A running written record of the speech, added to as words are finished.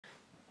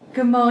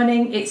Good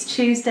morning, it's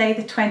Tuesday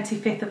the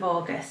 25th of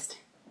August.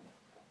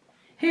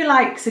 Who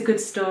likes a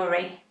good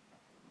story?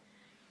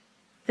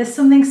 There's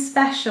something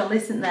special,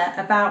 isn't there,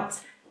 about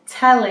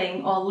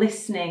telling or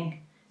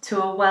listening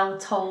to a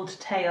well-told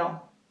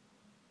tale.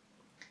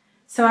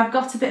 So I've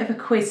got a bit of a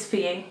quiz for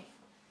you.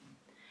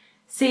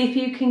 See if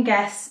you can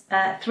guess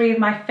three of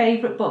my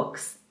favourite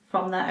books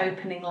from their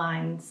opening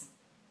lines.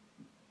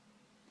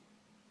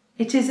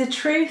 It is a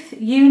truth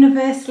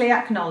universally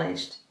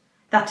acknowledged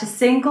that a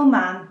single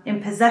man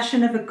in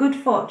possession of a good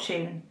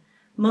fortune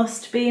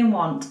must be in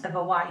want of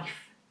a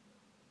wife.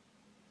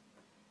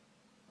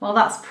 Well,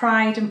 that's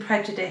Pride and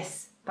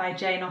Prejudice by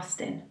Jane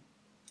Austen.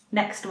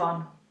 Next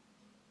one.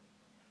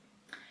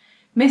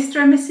 Mr.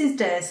 and Mrs.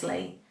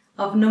 Dursley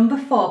of number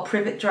 4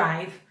 Privet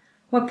Drive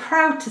were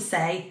proud to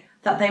say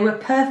that they were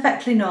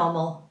perfectly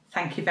normal,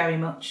 thank you very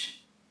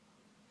much.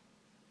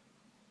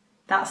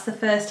 That's the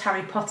first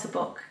Harry Potter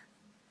book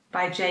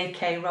by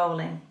J.K.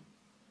 Rowling.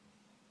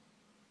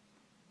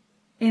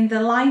 In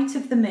the light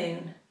of the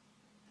moon,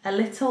 a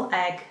little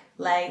egg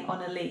lay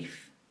on a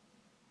leaf.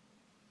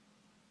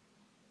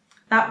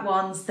 That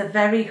one's The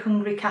Very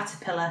Hungry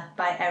Caterpillar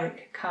by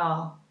Eric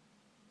Carle.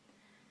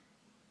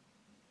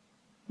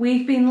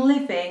 We've been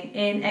living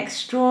in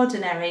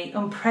extraordinary,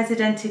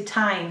 unprecedented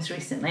times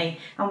recently,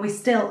 and we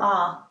still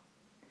are.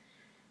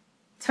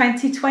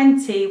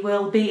 2020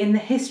 will be in the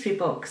history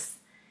books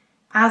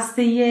as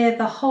the year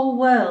the whole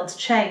world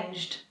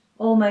changed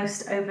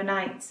almost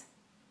overnight.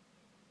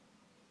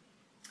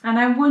 And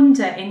I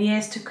wonder in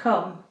years to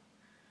come,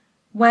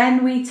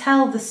 when we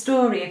tell the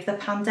story of the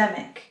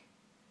pandemic,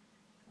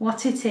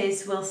 what it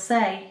is we'll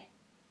say.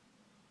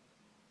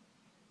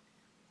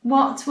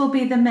 What will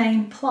be the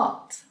main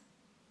plot?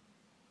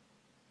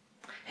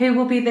 Who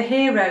will be the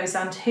heroes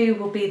and who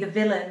will be the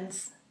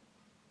villains?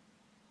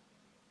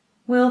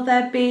 Will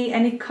there be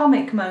any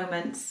comic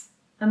moments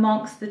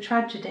amongst the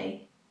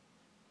tragedy?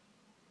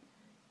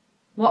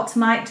 What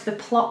might the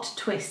plot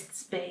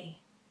twists be?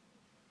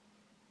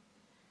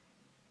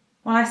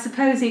 Well, I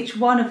suppose each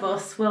one of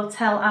us will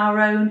tell our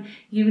own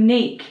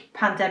unique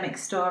pandemic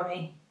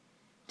story,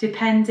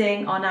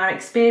 depending on our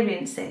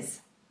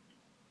experiences.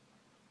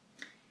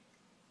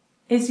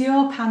 Is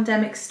your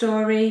pandemic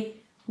story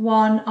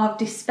one of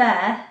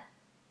despair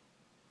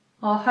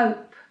or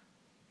hope?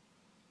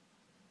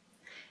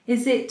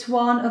 Is it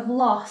one of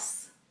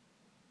loss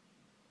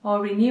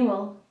or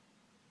renewal?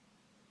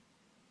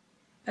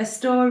 A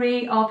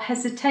story of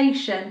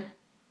hesitation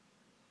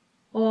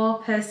or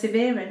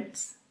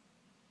perseverance?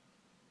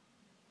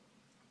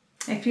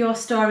 If your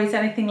story is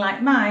anything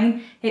like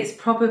mine, it's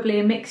probably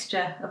a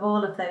mixture of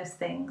all of those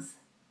things.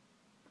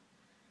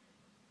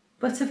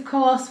 But of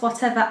course,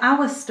 whatever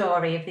our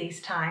story of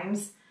these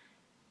times,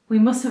 we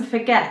mustn't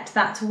forget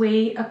that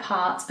we are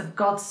part of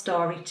God's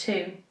story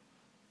too.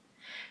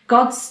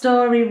 God's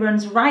story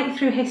runs right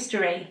through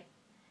history,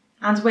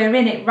 and we're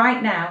in it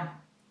right now,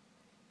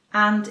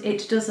 and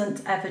it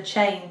doesn't ever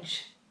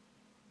change.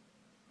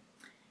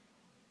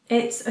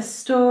 It's a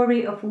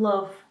story of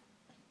love.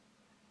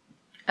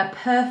 A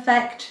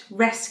perfect,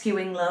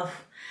 rescuing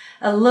love,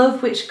 a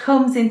love which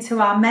comes into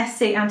our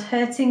messy and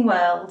hurting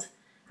world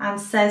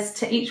and says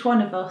to each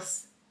one of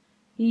us,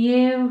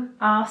 you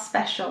are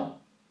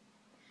special,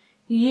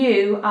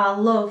 you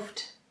are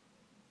loved,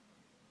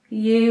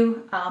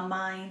 you are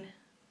mine.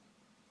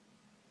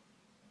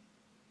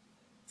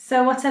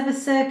 So whatever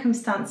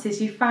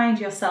circumstances you find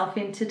yourself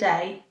in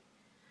today,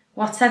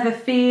 whatever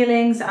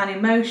feelings and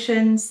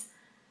emotions,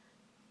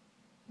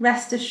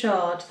 rest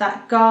assured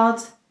that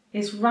God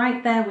is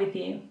right there with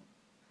you,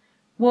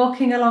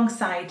 walking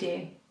alongside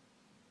you,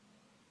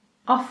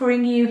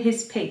 offering you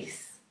his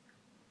peace,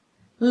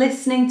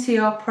 listening to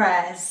your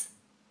prayers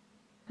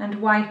and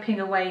wiping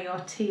away your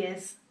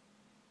tears.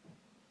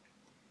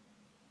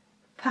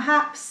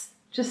 Perhaps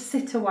just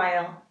sit a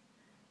while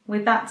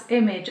with that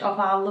image of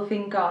our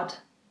loving God.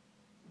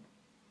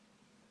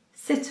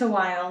 Sit a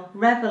while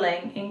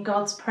reveling in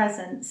God's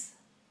presence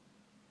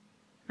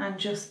and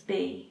just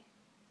be.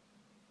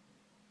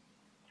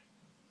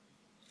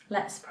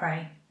 Let's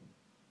pray.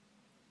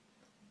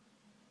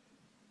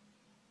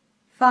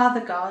 Father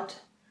God,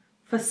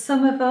 for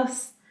some of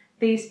us,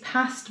 these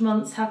past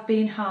months have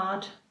been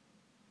hard,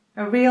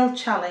 a real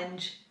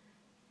challenge,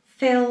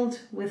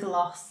 filled with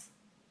loss.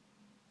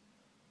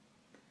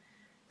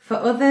 For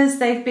others,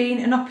 they've been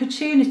an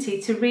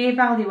opportunity to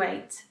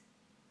reevaluate,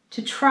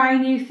 to try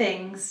new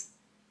things,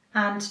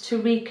 and to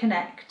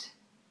reconnect.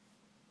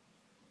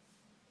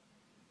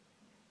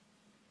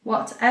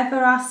 Whatever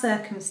our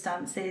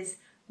circumstances,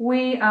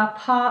 we are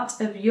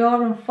part of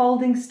your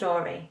unfolding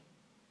story.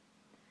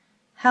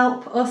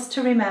 Help us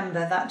to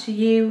remember that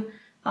you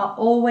are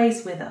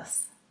always with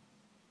us.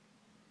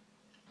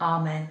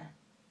 Amen.